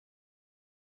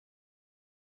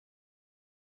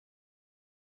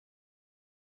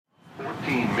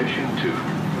13 Mission 2,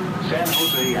 San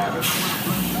Jose Avenue.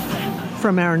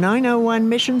 From our 901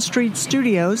 Mission Street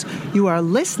studios, you are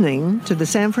listening to the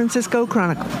San Francisco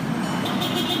Chronicle.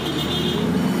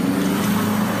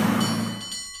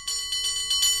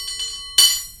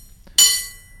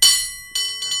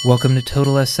 Welcome to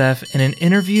Total SF and an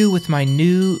interview with my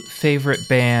new favorite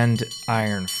band,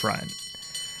 Iron Front.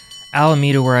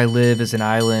 Alameda, where I live, is an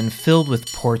island filled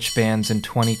with porch bands in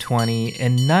 2020,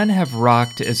 and none have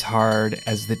rocked as hard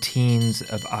as the teens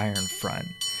of Iron Front.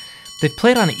 They've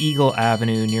played on Eagle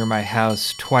Avenue near my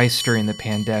house twice during the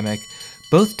pandemic,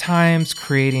 both times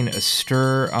creating a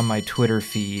stir on my Twitter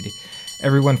feed.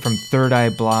 Everyone from Third Eye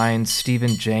Blind's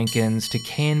Stephen Jenkins to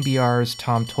KNBR's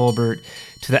Tom Tolbert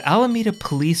to the Alameda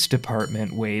Police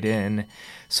Department weighed in.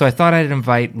 So I thought I'd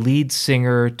invite lead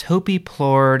singer Topi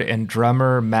Plord and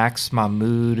drummer Max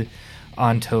Mahmood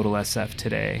on Total SF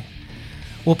today.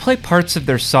 We'll play parts of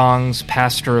their songs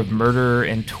Pastor of Murder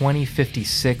and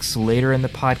 2056 later in the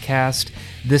podcast.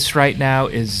 This right now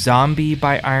is Zombie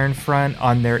by Iron Front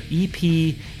on their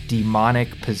EP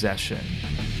Demonic Possession.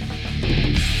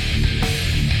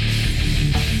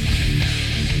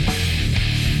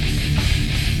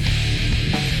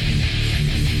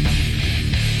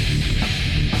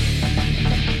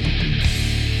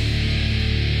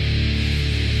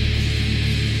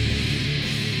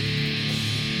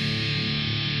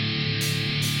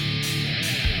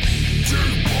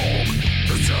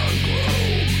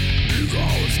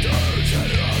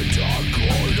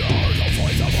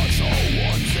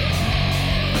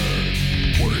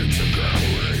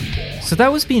 So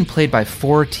that was being played by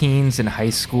 4 teens in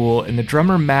high school, and the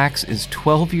drummer Max is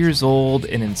 12 years old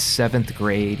and in 7th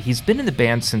grade. He's been in the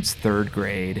band since 3rd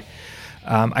grade.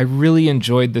 I really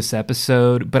enjoyed this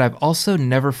episode, but I've also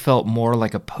never felt more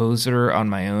like a poser on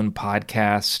my own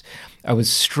podcast. I was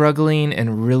struggling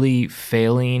and really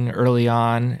failing early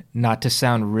on, not to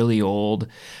sound really old,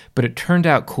 but it turned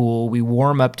out cool. We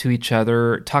warm up to each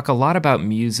other, talk a lot about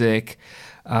music.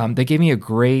 They gave me a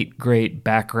great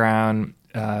background,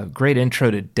 great intro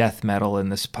to death metal in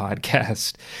this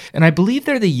podcast. And I believe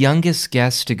they're the youngest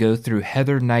guests to go through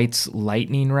Heather Knight's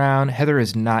lightning round. Heather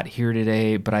is not here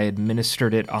today, but I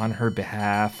administered it on her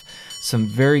behalf. Some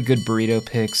very good burrito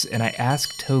picks, and I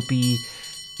asked Topi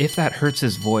if that hurts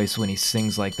his voice when he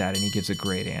sings like that, and he gives a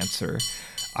great answer.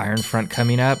 Iron Front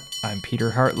coming up. I'm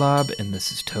Peter Hartlaub, and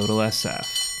this is Total SF.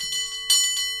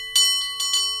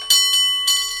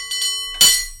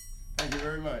 Thank you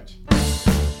very much.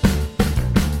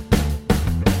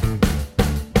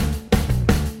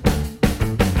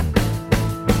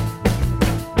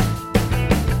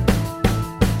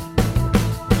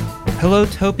 Hello,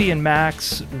 Topi and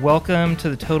Max. Welcome to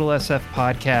the Total SF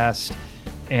podcast.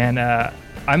 And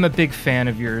I'm a big fan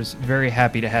of yours. Very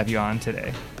happy to have you on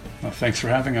today. Well, thanks for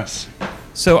having us.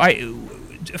 So,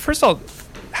 first of all,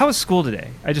 how was school today?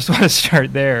 I just want to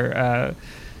start there.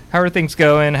 How are things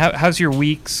going? How's your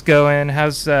weeks going?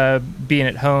 How's being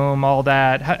at home, all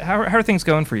that? How are things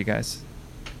going for you guys?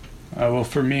 Well,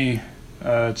 for me,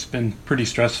 it's been pretty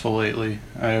stressful lately.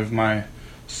 I have my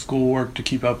schoolwork to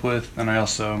keep up with, and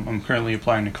I'm currently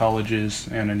applying to colleges,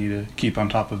 and I need to keep on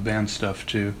top of band stuff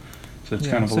too. So it's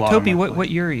kind of a lot. So Topi, on my what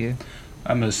year are you?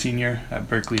 I'm a senior at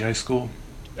Berkeley High School.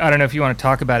 I don't know if you want to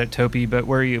talk about it, Topi, but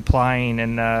where are you applying,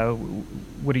 and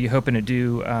what are you hoping to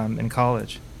do in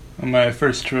college? My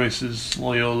first choice is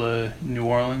Loyola New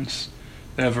Orleans.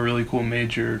 They have a really cool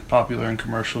major, popular and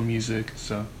commercial music,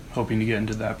 so hoping to get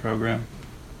into that program.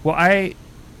 Well, I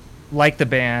like the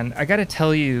band. I got to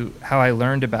tell you how I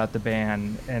learned about the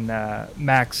band. And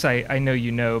Max, I know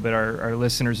you know, but our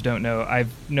listeners don't know. I've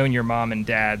known your mom and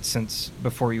dad since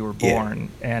before you were born.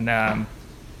 Yeah.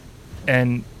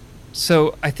 And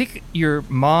so I think your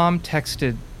mom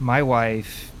texted my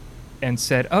wife and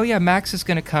said, oh yeah, Max is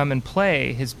going to come and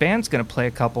play. His band's going to play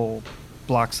a couple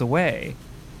blocks away.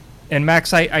 And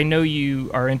Max, I know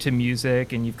you are into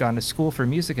music and you've gone to school for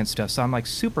music and stuff, so I'm like,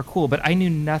 super cool, but I knew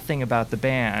nothing about the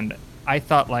band. I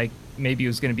thought like maybe it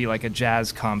was going to be like a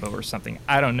jazz combo or something.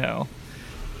 I don't know.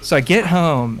 So I get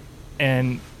home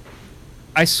and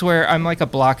I swear I'm like a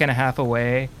block and a half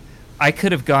away. I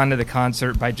could have gone to the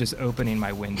concert by just opening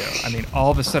my window. I mean,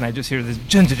 all of a sudden I just hear this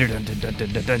Pastor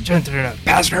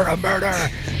of Murder!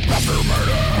 Pastor of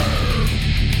Murder!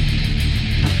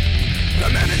 The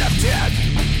man in the dead!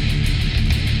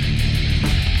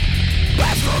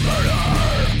 Pastor of Murder!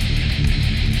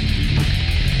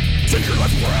 Take your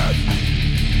life bread!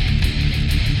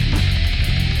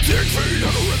 6 feet on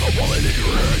a river, bullet in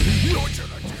your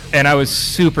head! And I was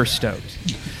super stoked.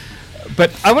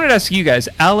 But I wanted to ask you guys,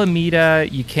 Alameda,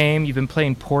 you've been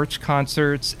playing Porch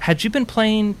concerts. Had you been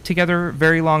playing together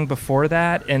very long before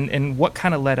that? And what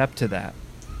kind of led up to that?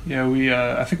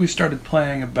 Yeah, I think we started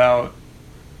playing about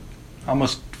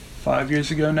almost 5 years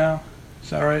ago now.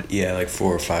 Is that right? Yeah, like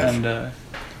 4 or 5. And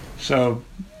so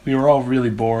we were all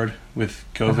really bored with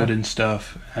COVID and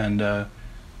stuff, and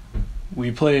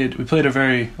we played a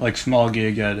very like small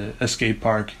gig at a skate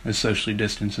park, as socially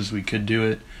distanced as we could do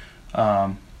it.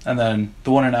 And then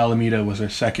the one in Alameda was our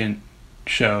second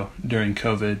show during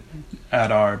COVID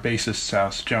at our bassist's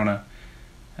house, Jonah.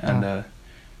 And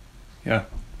yeah,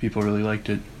 people really liked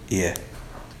it. Yeah.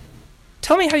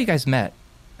 Tell me how you guys met.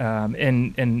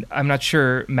 And I'm not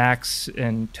sure, Max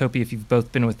and Topi, if you've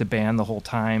both been with the band the whole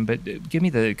time, but give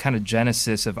me the kind of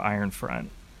genesis of Iron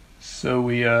Front. So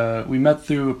we met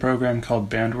through a program called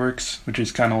Bandworks, which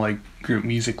is kind of like group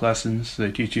music lessons.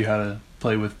 They teach you how to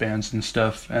play with bands and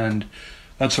stuff, and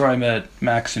that's where I met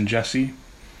Max and Jesse.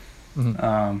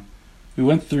 Mm-hmm. We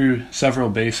went through several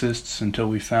bassists until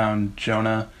we found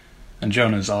Jonah, and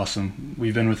Jonah's awesome.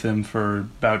 We've been with him for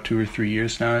about 2 or 3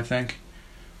 years now, I think.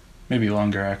 Maybe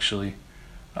longer, actually.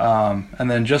 And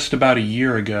then just about a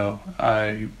year ago,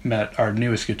 I met our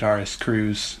newest guitarist,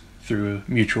 Cruz, through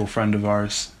a mutual friend of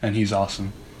ours, and he's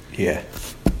awesome. Yeah.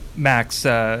 Max,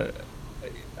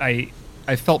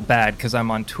 I felt bad because I'm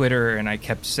on Twitter and I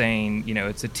kept saying,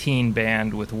 it's a teen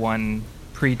band with one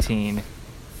preteen,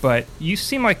 but you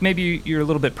seem like maybe you're a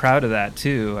little bit proud of that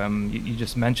too. You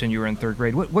just mentioned you were in 3rd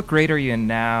grade. What grade are you in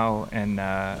now? And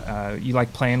you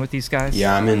like playing with these guys?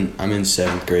 Yeah, I'm in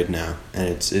 7th grade now, and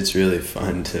it's really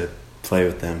fun to play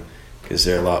with them because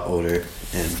they're a lot older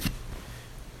and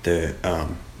they're a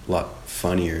lot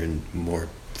funnier and more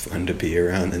fun to be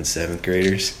around than 7th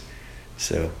graders.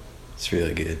 So it's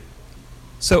really good.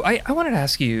 So I wanted to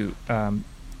ask you,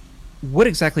 what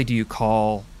exactly do you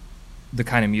call the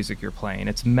kind of music you're playing?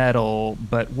 It's metal,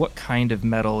 but what kind of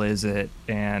metal is it?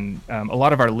 And a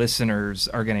lot of our listeners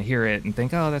are going to hear it and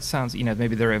think, oh, that sounds,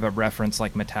 maybe they have a reference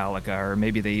like Metallica, or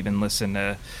maybe they even listen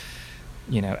to,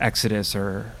 Exodus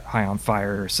or High on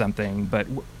Fire or something. But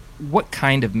what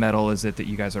kind of metal is it that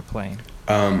you guys are playing?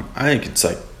 I think it's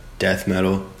like death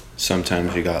metal.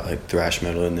 Sometimes we got like thrash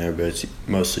metal in there, but it's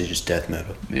mostly just death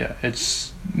metal. Yeah,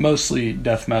 it's mostly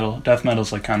death metal. Death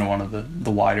metal's like kind of one of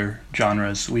the wider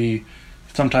genres. We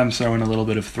sometimes throw in a little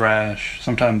bit of thrash,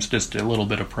 sometimes just a little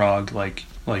bit of prog, like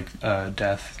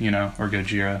Death, or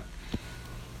Gojira.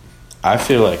 I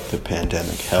feel like the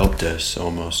pandemic helped us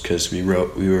almost because we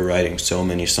were writing so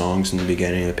many songs in the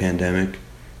beginning of the pandemic.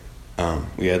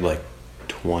 We had like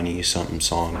 20-something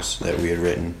songs that we had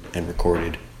written and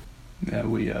recorded. Yeah,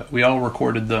 we all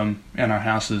recorded them in our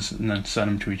houses and then sent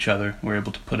them to each other. We were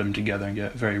able to put them together and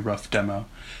get a very rough demo.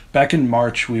 Back in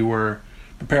March, we were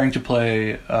preparing to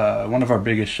play one of our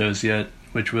biggest shows yet,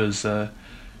 which was a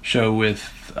show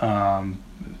with, I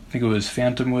think it was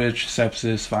Phantom Witch,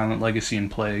 Sepsis, Violent Legacy, and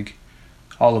Plague,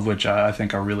 all of which I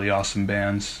think are really awesome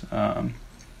bands,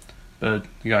 but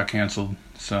it got canceled.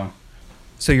 So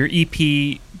your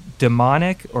EP,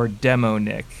 Demonic or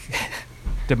Demonic?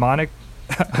 Demonic?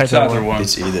 It's either one.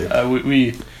 It's either.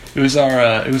 It was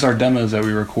our demos that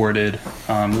we recorded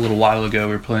a little while ago.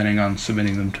 We were planning on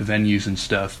submitting them to venues and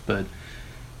stuff, but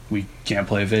we can't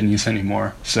play venues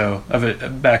anymore. So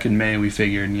back in May, we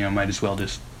figured might as well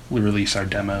just release our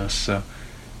demos. So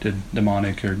did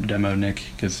Demonic or Demonic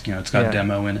because it's got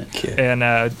demo in it. Yeah.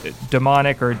 And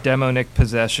Demonic or Demonic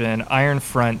Possession, Iron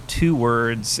Front, 2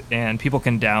 words, and people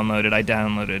can download it. I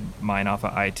downloaded mine off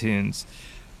of iTunes.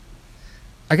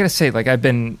 I gotta say, I've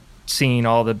been seeing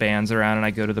all the bands around, and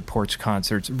I go to the Porch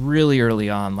concerts really early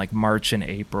on, like March and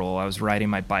April. I was riding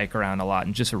my bike around a lot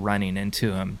and just running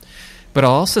into them. But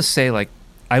I'll also say,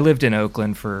 I lived in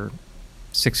Oakland for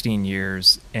 16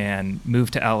 years and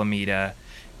moved to Alameda,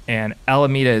 and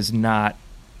Alameda is not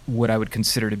what I would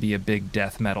consider to be a big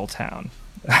death metal town.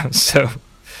 So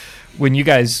when you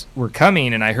guys were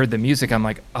coming and I heard the music, I'm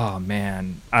like, oh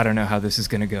man, I don't know how this is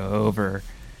gonna go over.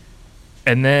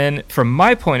 And then from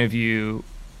my point of view,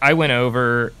 I went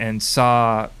over and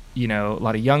saw, a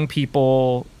lot of young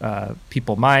people,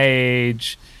 people my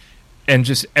age, and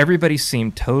just everybody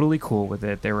seemed totally cool with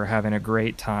it. They were having a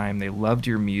great time. They loved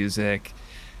your music.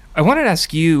 I wanted to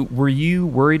ask you, were you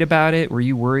worried about it? Were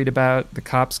you worried about the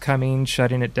cops coming,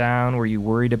 shutting it down? Were you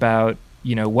worried about,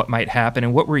 what might happen?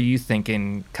 And what were you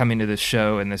thinking coming to this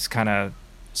show in this kind of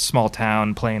small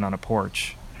town playing on a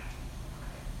porch?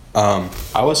 I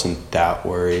wasn't that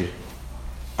worried.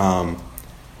 The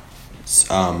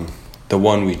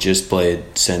one we just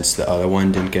played, since the other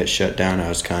one didn't get shut down, I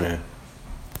was kind of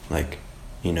like,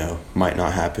 might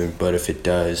not happen, but if it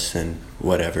does, then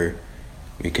whatever.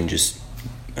 we can just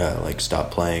like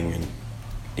stop playing, and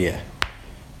yeah.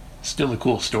 Still a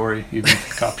cool story, even if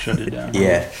the cops shut it down.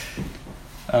 Yeah.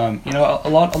 You know, a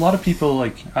lot of people,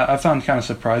 like, I found kind of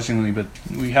surprisingly, but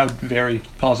we have very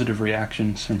positive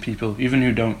reactions from people, even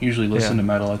who don't usually listen to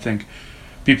metal. I think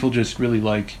people just really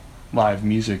like live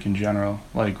music in general.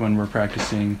 Like, when we're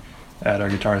practicing at our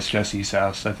guitarist Jesse's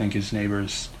house, I think his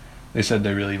neighbors, they said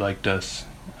they really liked us.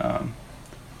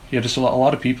 Yeah, just a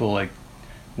lot of people, like,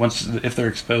 if they're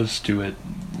exposed to it,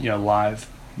 you know, live,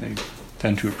 they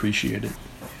tend to appreciate it.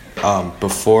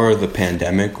 Before the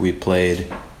pandemic, we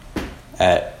played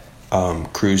at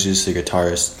Cruz's, the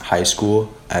guitarist, high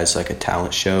school as like a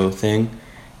talent show thing,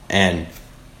 and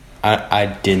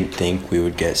I didn't think we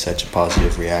would get such a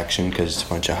positive reaction because it's a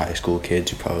bunch of high school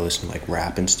kids who probably listen to like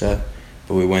rap and stuff,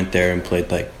 but we went there and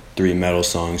played like 3 metal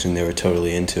songs and they were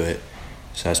totally into it,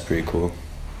 so that's pretty cool.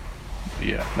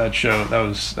 Yeah, that show, that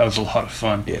was a lot of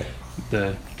fun. Yeah,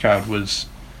 the crowd was,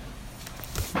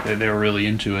 they were really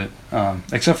into it,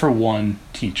 except for one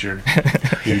teacher.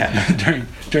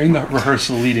 During the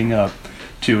rehearsal leading up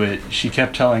to it, she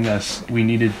kept telling us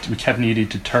we kept needing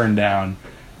to turn down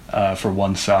for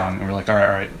one song, and we're like, all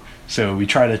right. So we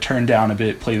try to turn down a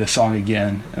bit, play the song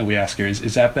again, and we ask her,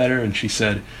 is that better? And she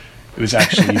said it was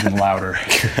actually even louder.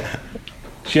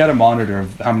 She had a monitor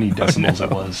of how many decibels it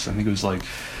was. I think it was like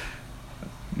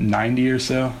 90 or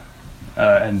so.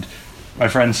 And my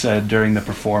friend said during the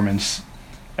performance,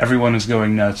 everyone was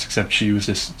going nuts except she was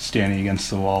just standing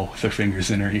against the wall with her fingers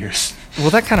in her ears.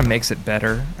 Well, that kind of makes it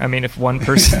better. I mean, if one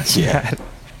person's yeah. mad,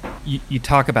 you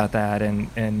talk about that,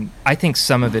 and I think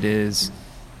some of it is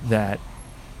that,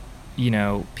 you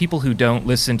know, people who don't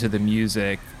listen to the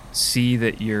music see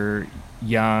that you're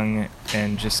young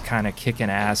and just kind of kicking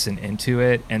ass and into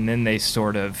it, and then they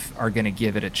sort of are going to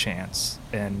give it a chance.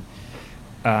 And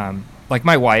like,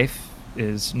 my wife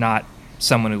is not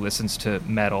someone who listens to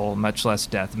metal, much less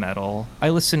death metal. I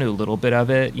listen to a little bit of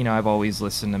it. You know, I've always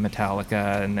listened to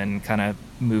Metallica and then kind of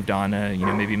moved on to, you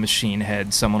know, maybe Machine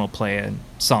Head. Someone will play a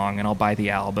song and I'll buy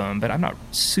the album, but I'm not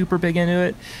super big into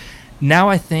it. Now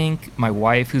I think my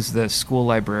wife, who's the school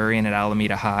librarian at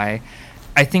Alameda High,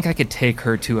 I think I could take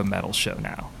her to a metal show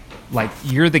now. Like,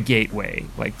 you're the gateway,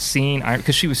 like seeing Iron,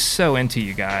 because she was so into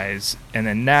you guys. And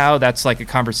then now that's like a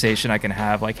conversation I can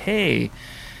have, like, hey,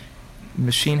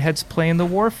 Machine Head's playing the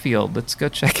Warfield. Let's go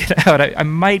check it out. I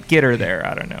might get her there.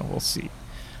 I don't know. We'll see.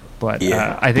 But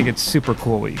yeah. I think it's super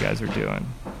cool what you guys are doing.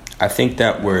 I think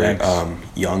that we're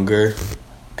younger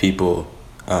people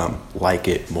like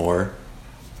it more,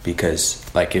 because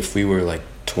like if we were like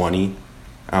 20,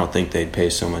 I don't think they'd pay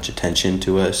so much attention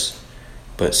to us.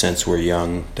 But since we're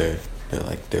young,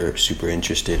 they're super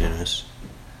interested in us.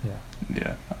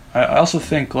 Yeah. I also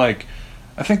think I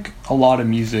think a lot of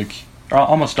music, or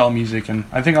almost all music, and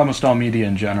I think almost all media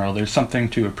in general, there's something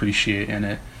to appreciate in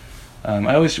it.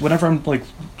 I always, whenever I'm like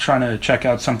trying to check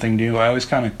out something new, I always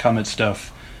kind of come at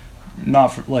stuff not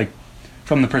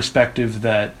from the perspective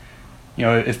that, you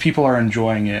know, if people are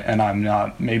enjoying it and I'm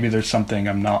not, maybe there's something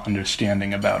I'm not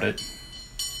understanding about it.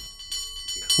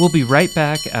 We'll be right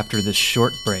back after this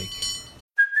short break.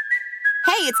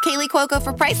 Hey, it's Kaylee Cuoco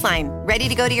for Priceline. Ready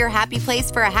to go to your happy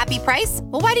place for a happy price?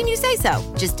 Well, why didn't you say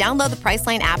so? Just download the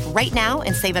Priceline app right now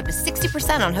and save up to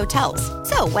 60% on hotels.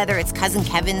 So whether it's Cousin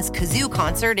Kevin's Kazoo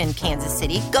Concert in Kansas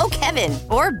City, go Kevin,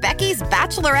 or Becky's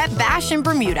Bachelorette Bash in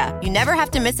Bermuda, you never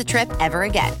have to miss a trip ever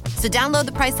again. So download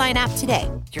the Priceline app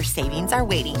today. Your savings are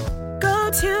waiting. Go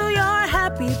to your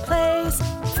happy place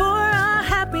for a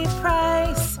happy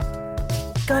price.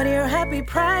 Go to your happy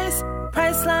price,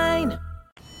 Priceline.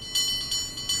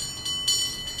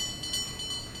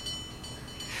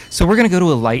 So we're going to go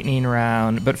to a lightning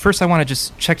round, but first I want to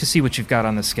just check to see what you've got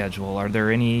on the schedule. Are there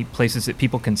any places that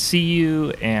people can see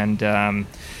you? And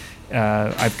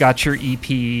I've got your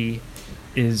EP.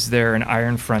 Is there an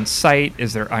Iron Front site?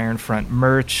 Is there Iron Front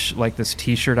merch, like this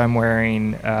T-shirt I'm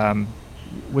wearing?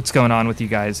 What's going on with you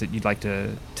guys that you'd like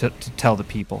to tell the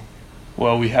people?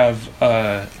 Well, we have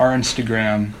our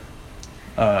Instagram,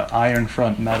 Iron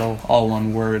Front Metal, all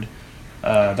one word.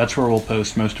 That's where we'll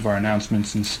post most of our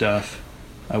announcements and stuff.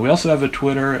 We also have a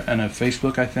Twitter and a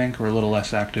Facebook, I think. We're a little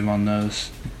less active on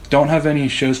those. Don't have any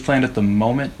shows planned at the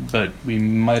moment, but we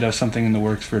might have something in the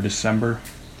works for December.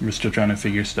 We're still trying to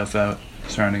figure stuff out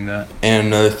surrounding that. And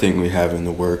another thing we have in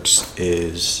the works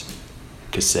is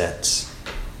cassettes.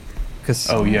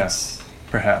 Oh, yes.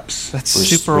 Perhaps. That's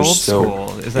super old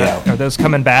school. Is that? Yeah. Are those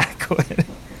coming back?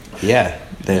 Yeah,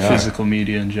 they are. Physical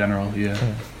media in general,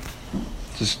 yeah.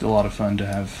 It's just a lot of fun to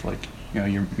have, like, you know,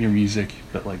 your music,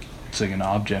 but like it's like an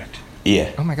object.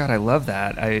 Yeah. Oh my God, I love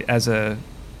that. As a,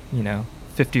 you know,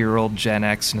 50-year-old Gen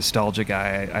X nostalgia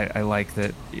guy. I like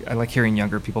that. I like hearing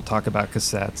younger people talk about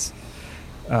cassettes.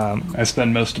 I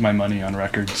spend most of my money on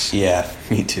records. Yeah,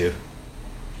 me too.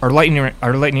 Our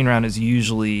lightning round is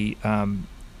usually from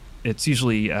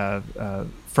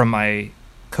my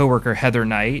coworker Heather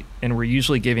Knight, and we're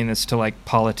usually giving this to like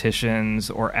politicians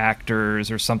or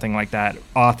actors or something like that,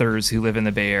 authors who live in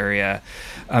the Bay Area.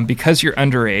 Because you're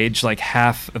underage, like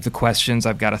half of the questions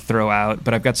I've got to throw out,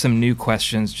 but I've got some new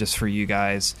questions just for you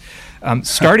guys.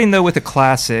 Starting though with a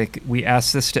classic, we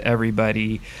ask this to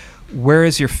everybody. Where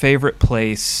is your favorite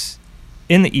place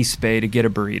in the East Bay to get a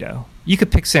burrito? You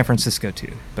could pick San Francisco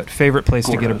too, but favorite place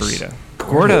to get a burrito.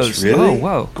 Gordo's. Really? Oh,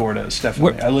 whoa. Gordo's,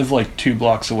 definitely. I live like 2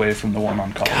 blocks away from the one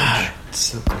on College. God, it's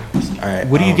so close. All right.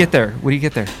 What do you get there?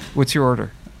 What's your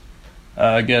order?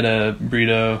 I get a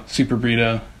burrito, super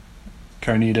burrito,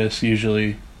 carnitas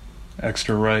usually,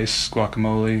 extra rice,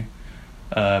 guacamole,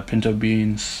 pinto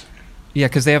beans. Yeah,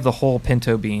 because they have the whole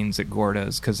pinto beans at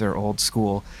Gordo's because they're old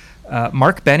school.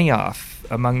 Mark Benioff,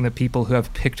 among the people who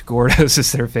have picked Gordo's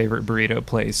as their favorite burrito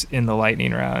place in the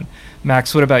lightning round.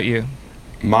 Max, what about you?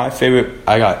 My favorite,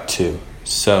 I got 2.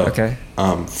 So, okay.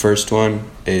 First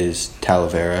one is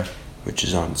Talavera, which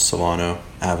is on Solano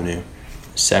Avenue.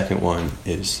 Second one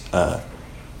is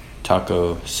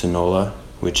Taco Sonola,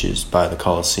 which is by the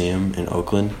Coliseum in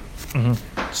Oakland.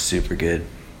 Mm-hmm. Super good.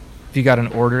 Have you got an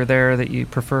order there that you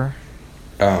prefer?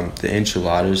 The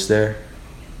enchiladas there.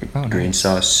 Oh, green nice.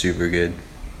 sauce, super good.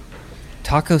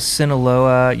 Taco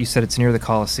Sinaloa, you said it's near the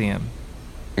Coliseum.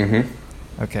 Mm-hmm.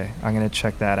 Okay, I'm going to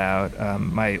check that out.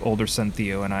 My older son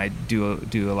Theo and I do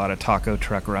a lot of taco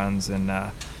truck runs in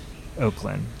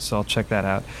Oakland, so I'll check that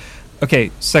out. Okay,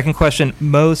 second question.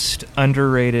 Most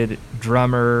underrated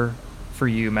drummer for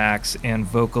you, Max, and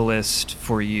vocalist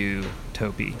for you,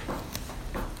 Topi?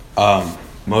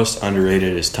 Most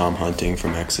underrated is Tom Hunting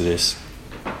from Exodus.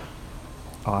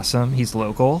 Awesome. He's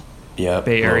local. Yeah.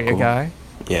 Bay Area local. guy.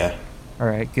 Yeah. All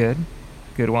right. Good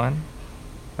one.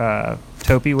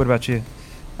 Topi, what about you?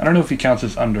 I don't know if he counts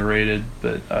as underrated,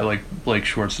 but I like Blake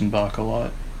Schwarzenbach a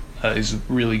lot. He's a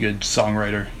really good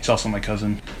songwriter. He's also my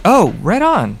cousin. Oh, right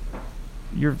on.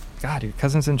 Your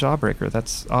cousin's in Jawbreaker.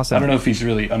 That's awesome. I don't know if he's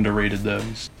really underrated though.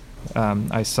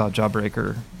 I saw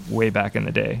Jawbreaker way back in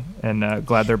the day, and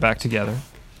glad they're back together.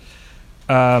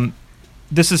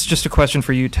 This is just a question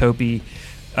for you, Topi.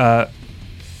 I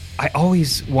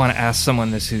always want to ask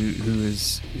someone this who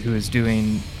is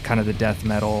doing kind of the death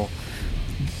metal.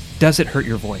 Does it hurt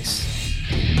your voice?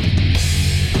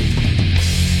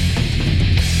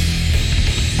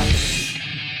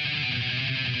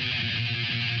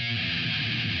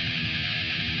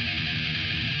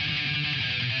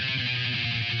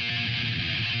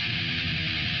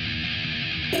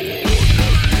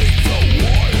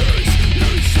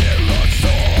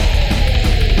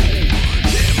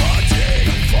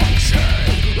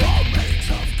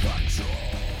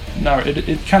 No,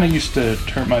 it kind of used to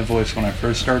hurt my voice when I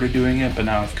first started doing it, but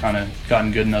now I've kind of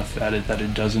gotten good enough at it that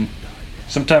it doesn't.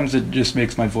 Sometimes it just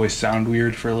makes my voice sound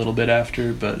weird for a little bit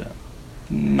after, but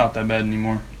not that bad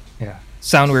anymore. Yeah.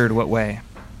 Sound weird what way?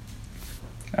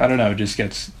 I don't know, it just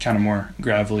gets kind of more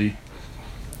gravelly.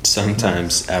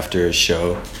 Sometimes after a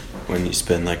show, when he's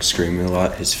been like screaming a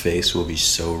lot, his face will be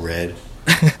so red.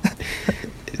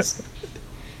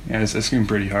 Yeah, I screamed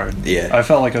pretty hard. Yeah. I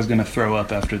felt like I was going to throw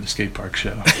up after the skate park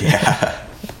show. Yeah.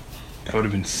 That would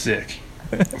have been sick.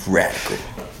 Radical.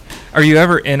 Are you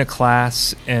ever in a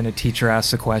class and a teacher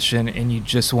asks a question and you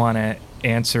just want to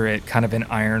answer it kind of in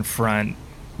Iron Front,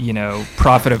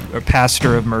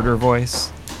 pastor of murder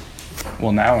voice?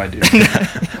 Well, now I do.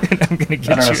 I'm gonna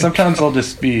get I don't know. you. Sometimes I'll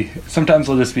just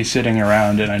be sitting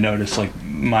around and I notice like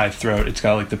my throat. It's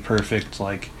got like the perfect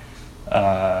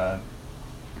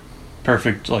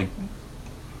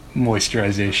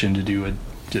moisturization to do a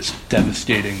just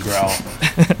devastating growl.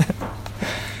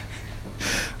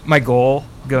 My goal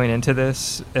going into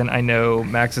this, and I know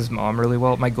Max's mom really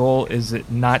well, my goal is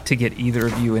not to get either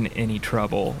of you in any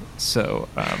trouble. So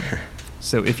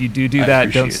if you do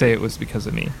that, don't say it was because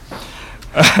of me.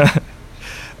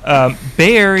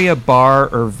 Bay Area bar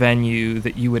or venue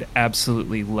that you would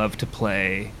absolutely love to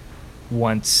play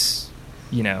once,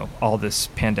 all this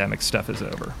pandemic stuff is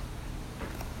over.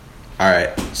 All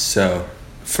right, so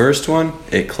first one,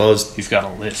 it closed. He's got a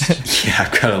list. Yeah,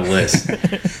 I've got a list.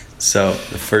 So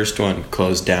the first one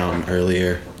closed down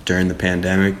earlier during the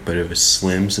pandemic, but it was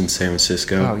Slim's in San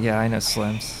Francisco. Oh, yeah, I know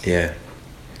Slim's. Yeah.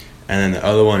 And then the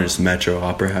other one is Metro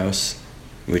Opera House,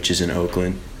 which is in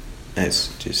Oakland. And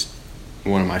it's just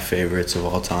one of my favorites of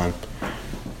all time.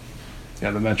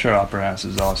 Yeah, the Metro Opera House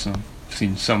is awesome. I've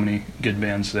seen so many good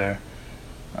bands there.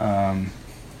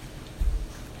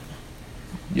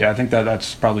 Yeah, I think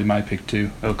that's probably my pick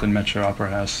too. Oakland Metro Opera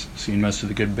House. Seen most of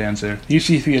the good bands there.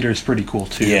 UC Theater is pretty cool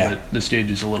too, Yeah. but the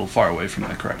stage is a little far away from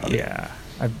the crowd. Yeah.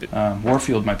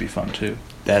 Warfield might be fun too.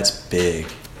 That's big.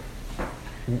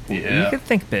 You could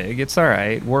think big. It's all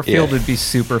right. Warfield Yeah. would be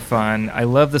super fun. I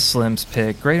love the Slims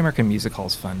pick. Great American Music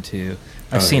Hall's fun too.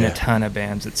 I've seen a ton of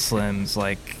bands at Slims,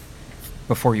 like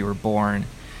before you were born.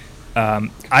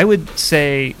 I would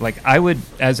say,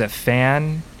 as a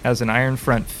fan, as an Iron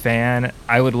Front fan,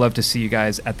 I would love to see you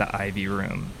guys at the Ivy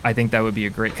Room. I think that would be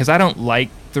a great, because I don't like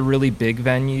the really big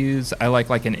venues. I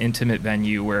like an intimate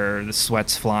venue where the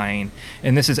sweat's flying,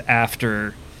 and this is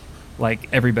after like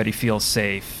everybody feels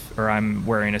safe, or I'm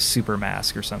wearing a super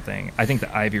mask or something. I think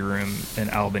the Ivy Room in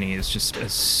Albany is just a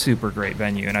super great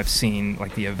venue, and I've seen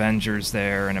like the Avengers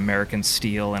there and American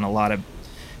Steel and a lot of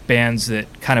bands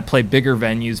that kind of play bigger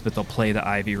venues, but they'll play the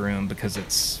Ivy Room because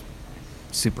it's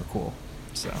super cool.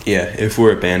 So Yeah, if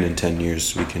we're a band in 10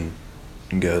 years, we can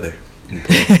go there and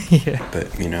play. yeah. But,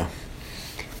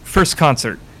 First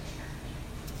concert.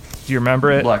 Do you remember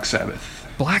it? Black Sabbath.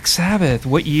 Black Sabbath.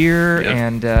 What year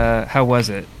and how was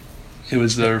it? It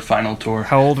was their final tour.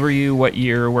 How old were you? What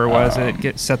year? Where was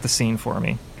it? Set the scene for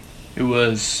me. It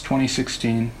was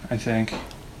 2016, I think,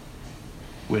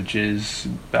 which is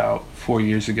about 4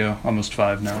 years ago, almost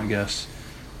 5 now, I guess.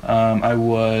 I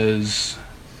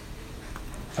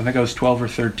think I was 12 or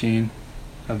 13.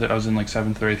 I was in like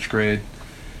 7th or 8th grade.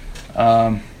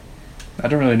 I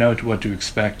don't really know what to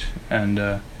expect, and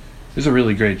it was a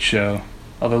really great show.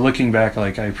 Although looking back,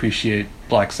 I appreciate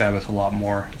Black Sabbath a lot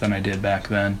more than I did back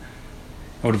then.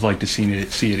 I would have liked to see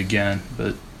it again,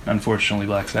 but unfortunately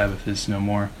Black Sabbath is no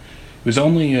more. It was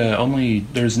only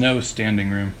there's no standing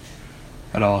room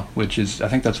at all, which is, I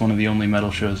think that's one of the only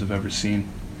metal shows I've ever seen.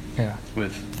 Yeah.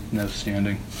 With no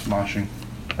standing, moshing.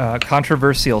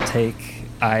 Controversial take.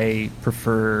 I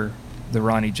prefer the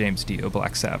Ronnie James Dio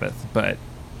Black Sabbath, but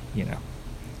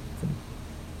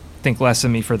think less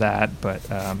of me for that. But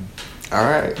all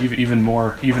right, even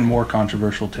more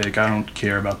controversial take. I don't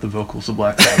care about the vocals of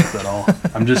Black Sabbath at all.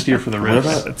 I'm just here for the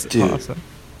riffs. That's awesome.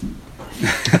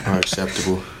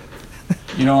 Unacceptable.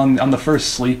 On the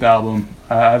first Sleep album,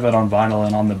 I have it on vinyl,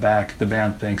 and on the back, the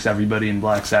band thanks everybody in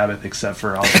Black Sabbath except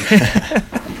for Ozzy.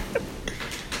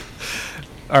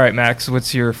 All right, Max,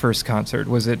 what's your first concert?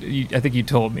 Was it, I think you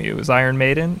told me, it was Iron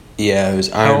Maiden? Yeah, it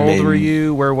was Iron Maiden. How old were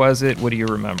you? Where was it? What do you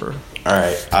remember? All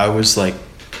right, I was like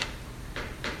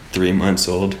 3 months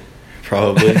old,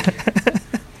 probably.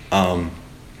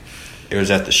 It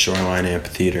was at the Shoreline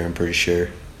Amphitheater, I'm pretty sure.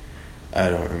 I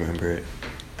don't remember it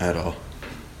at all.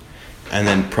 And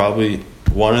then probably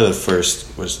one of the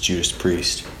first was Judas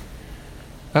Priest.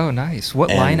 Oh, nice. What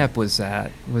lineup was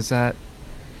that? Was that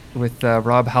with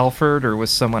Rob Halford, or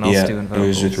was someone else doing vocals? It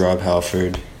was with Rob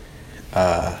Halford.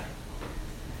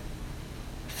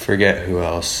 Forget who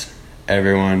else.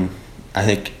 Everyone, I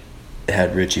think it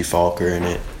had Richie Falker in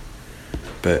it.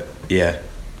 But, yeah.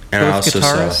 And I also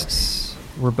guitarists?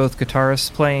 Were both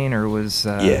guitarists playing, or was...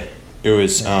 yeah. It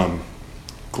was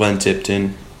Glenn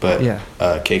Tipton, but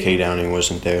KK Downing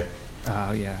wasn't there.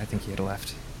 Oh, yeah, I think he had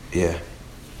left. Yeah.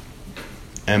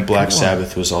 And Black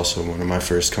Sabbath was also one of my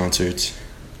first concerts.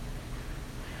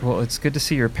 Well, it's good to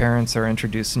see your parents are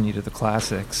introducing you to the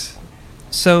classics.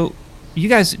 So, you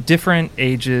guys, different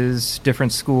ages,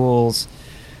 different schools.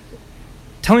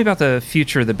 Tell me about the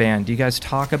future of the band. Do you guys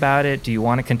talk about it? Do you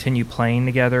want to continue playing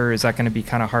together? Is that going to be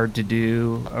kind of hard to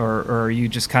do? Or are you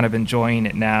just kind of enjoying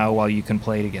it now while you can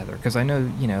play together? Because I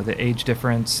know, the age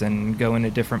difference and going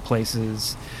to different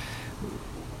places.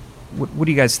 What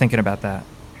are you guys thinking about that?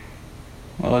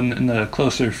 Well, in the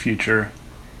closer future,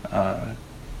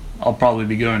 I'll probably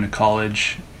be going to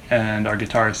college, and our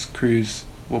guitarist Cruz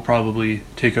will probably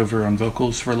take over on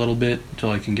vocals for a little bit until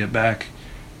I can get back.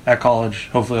 At college,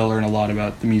 hopefully I'll learn a lot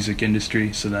about the music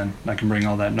industry, so then I can bring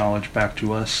all that knowledge back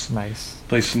to us. Nice.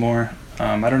 Play some more.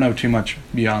 I don't know too much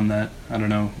beyond that. I don't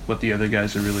know what the other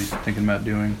guys are really thinking about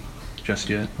doing just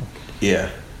yet.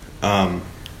 Yeah. I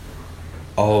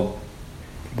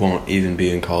won't even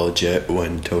be in college yet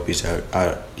when Topi's out.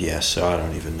 So I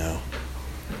don't even know.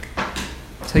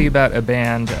 Tell you about a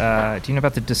band. Do you know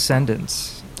about the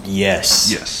Descendants?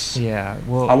 Yes. Yeah.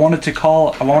 Well, I wanted to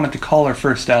call our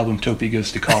first album "Topi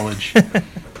Goes to College." But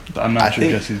I'm not sure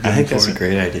Jesse's going for it. I think that's a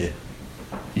great idea.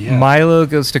 Yeah. Milo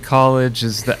Goes to College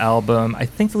is the album. I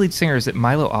think the lead singer is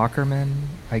Milo Ackerman.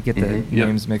 I get the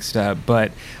names mixed up,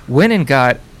 but went and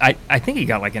got. I think he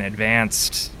got like an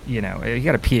advanced. He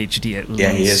got a PhD at least.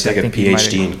 Yeah, he has like a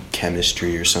PhD in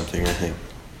chemistry or something, I think.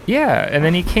 Yeah, and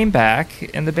then he came back,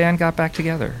 and the band got back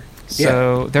together.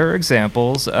 So there are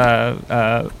examples.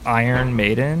 Iron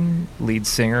Maiden lead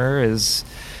singer is,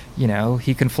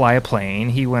 he can fly a plane.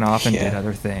 He went off and did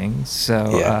other things.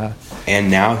 So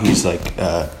and now he's like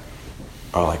a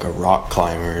rock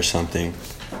climber or something.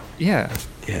 Yeah.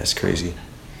 Yeah, it's crazy.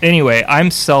 Anyway,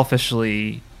 I'm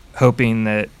selfishly hoping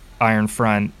that Iron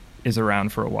Front is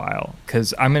around for a while,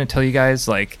 because I'm going to tell you guys,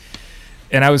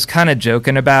 and I was kind of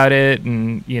joking about it,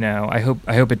 and I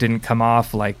hope it didn't come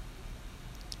off like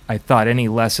I thought any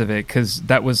less of it, because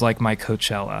that was like my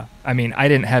Coachella. I mean, I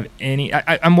didn't have any.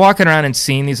 I'm walking around and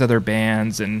seeing these other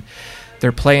bands, and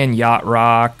they're playing yacht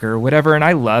rock or whatever, and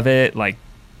I love it. Like,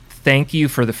 thank you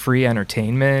for the free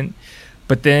entertainment,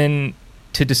 but then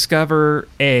to discover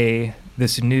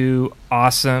this new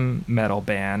awesome metal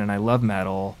band, and I love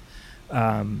metal.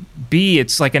 B,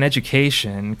 it's like an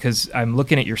education, because I'm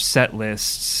looking at your set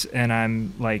lists and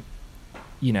I'm like,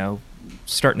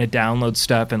 starting to download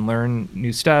stuff and learn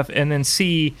new stuff. And then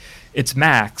C, it's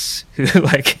Max, who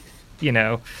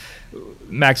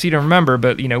Max, you don't remember,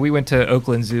 but we went to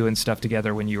Oakland Zoo and stuff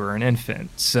together when you were an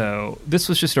infant. So this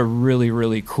was just a really,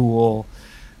 really cool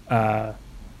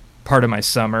part of my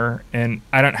summer, and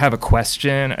I don't have a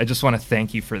question. I just want to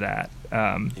thank you for that.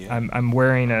 I'm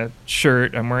wearing a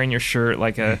shirt. I'm wearing your shirt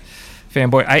like a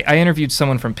fanboy. I interviewed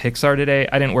someone from Pixar today.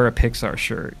 I didn't wear a Pixar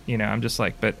shirt. I'm just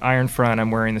like, but Iron Front,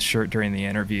 I'm wearing the shirt during the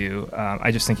interview.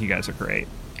 I just think you guys are great.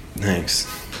 Thanks.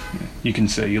 You can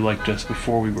say you liked us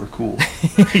before we were cool.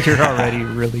 You're already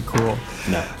really cool.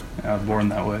 No. I was born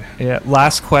that way. Yeah.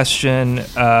 Last question,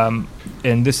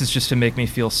 and this is just to make me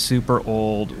feel super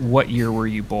old. What year were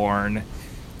you born?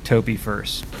 Toby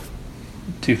first.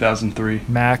 2003.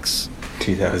 Max?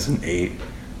 2008.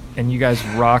 And you guys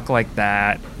rock like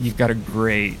that. You've got a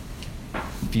great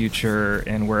future,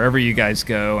 and wherever you guys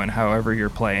go and however you're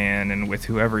playing and with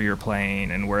whoever you're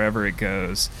playing and wherever it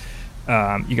goes,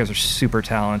 you guys are super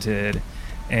talented.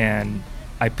 And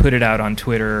I put it out on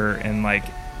Twitter, and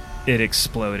it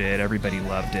exploded. Everybody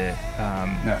loved it.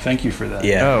 No, thank you for that.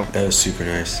 Yeah, that was super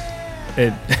nice.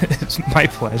 It's my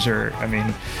pleasure. I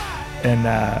mean,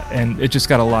 and it just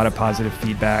got a lot of positive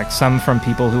feedback. Some from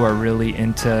people who are really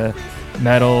into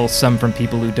metal, some from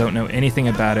people who don't know anything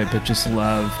about it but just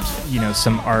loved,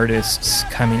 some artists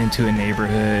coming into a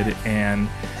neighborhood and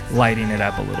lighting it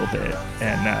up a little bit.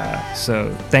 And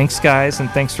so thanks, guys, and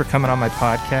thanks for coming on my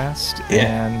podcast. Yeah.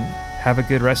 And have a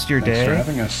good rest of your day. Thanks for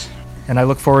having us. And I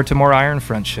look forward to more Iron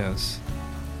Front shows.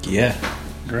 Yeah.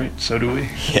 Great. So do we.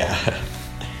 Yeah.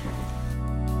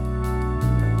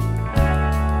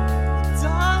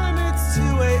 Darling, it's 2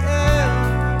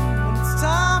 a.m. when it's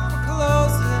time for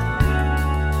closing.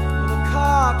 When the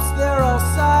cops, they're all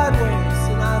sideways,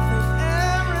 and I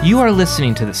think You are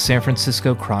listening to the San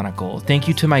Francisco Chronicle. Thank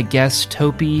you to my guests,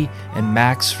 Topi and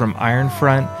Max from Iron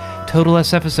Front. Total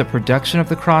SF is a production of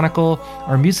the Chronicle.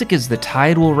 Our music is The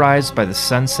Tide Will Rise by the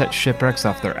Sunset Shipwrecks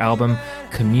off their album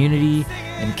Community,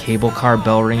 and Cable Car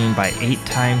Bell Ringing by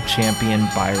 8-time champion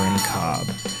Byron Cobb.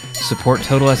 Support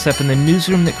Total SF in the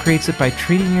newsroom that creates it by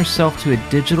treating yourself to a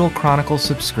digital Chronicle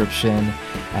subscription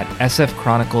at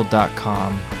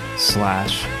sfchronicle.com/